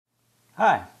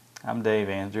Hi, I'm Dave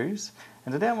Andrews,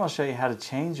 and today I'm going to show you how to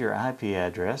change your IP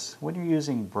address when you're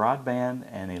using Broadband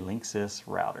and a Linksys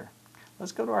router.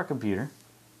 Let's go to our computer.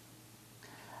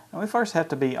 And we first have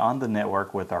to be on the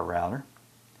network with our router.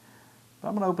 But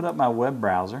I'm going to open up my web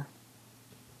browser,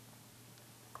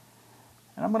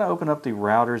 and I'm going to open up the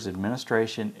router's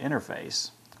administration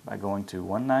interface by going to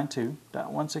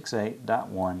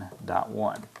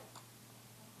 192.168.1.1.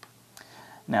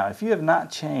 Now, if you have not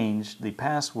changed the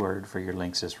password for your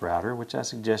Linksys router, which I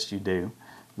suggest you do,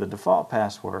 the default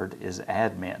password is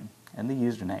admin, and the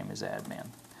username is admin.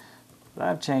 But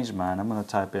I've changed mine. I'm going to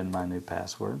type in my new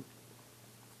password.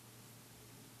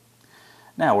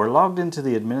 Now, we're logged into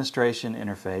the administration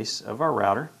interface of our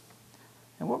router,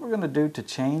 and what we're going to do to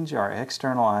change our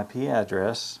external IP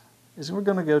address is we're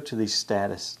going to go to the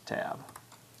Status tab.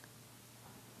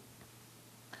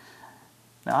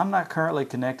 Now, I'm not currently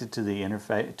connected to the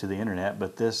internet,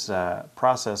 but this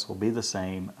process will be the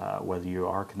same whether you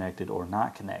are connected or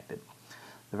not connected.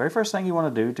 The very first thing you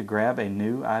want to do to grab a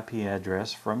new IP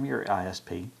address from your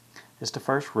ISP is to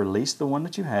first release the one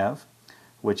that you have,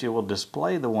 which it will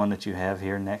display the one that you have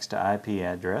here next to IP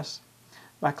address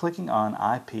by clicking on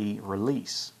IP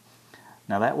release.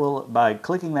 Now, by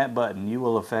clicking that button, you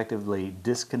will effectively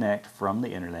disconnect from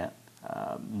the internet.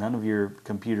 None of your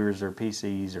computers or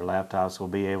PCs or laptops will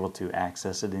be able to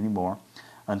access it anymore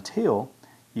until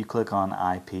you click on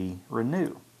IP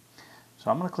renew. So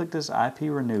I'm going to click this IP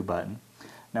renew button.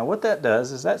 Now, what that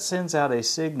does is that sends out a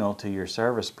signal to your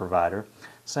service provider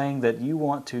saying that you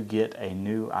want to get a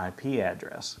new IP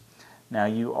address. Now,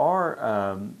 you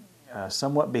are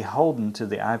somewhat beholden to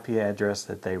the IP address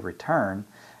that they return,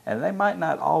 and they might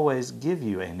not always give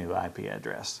you a new IP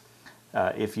address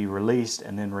if you released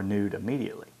and then renewed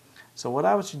immediately. So what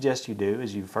I would suggest you do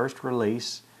is you first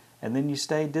release and then you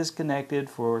stay disconnected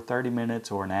for 30 minutes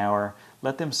or an hour.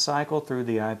 Let them cycle through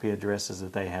the IP addresses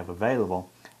that they have available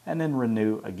and then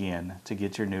renew again to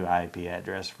get your new IP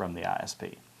address from the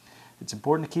ISP. It's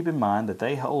important to keep in mind that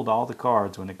they hold all the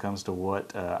cards when it comes to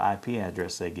what IP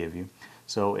address they give you.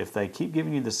 So if they keep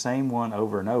giving you the same one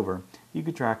over and over, you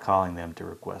could try calling them to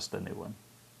request a new one.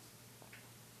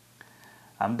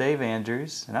 I'm Dave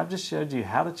Andrews, and I've just showed you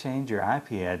how to change your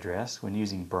IP address when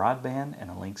using Broadband and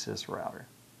a Linksys router.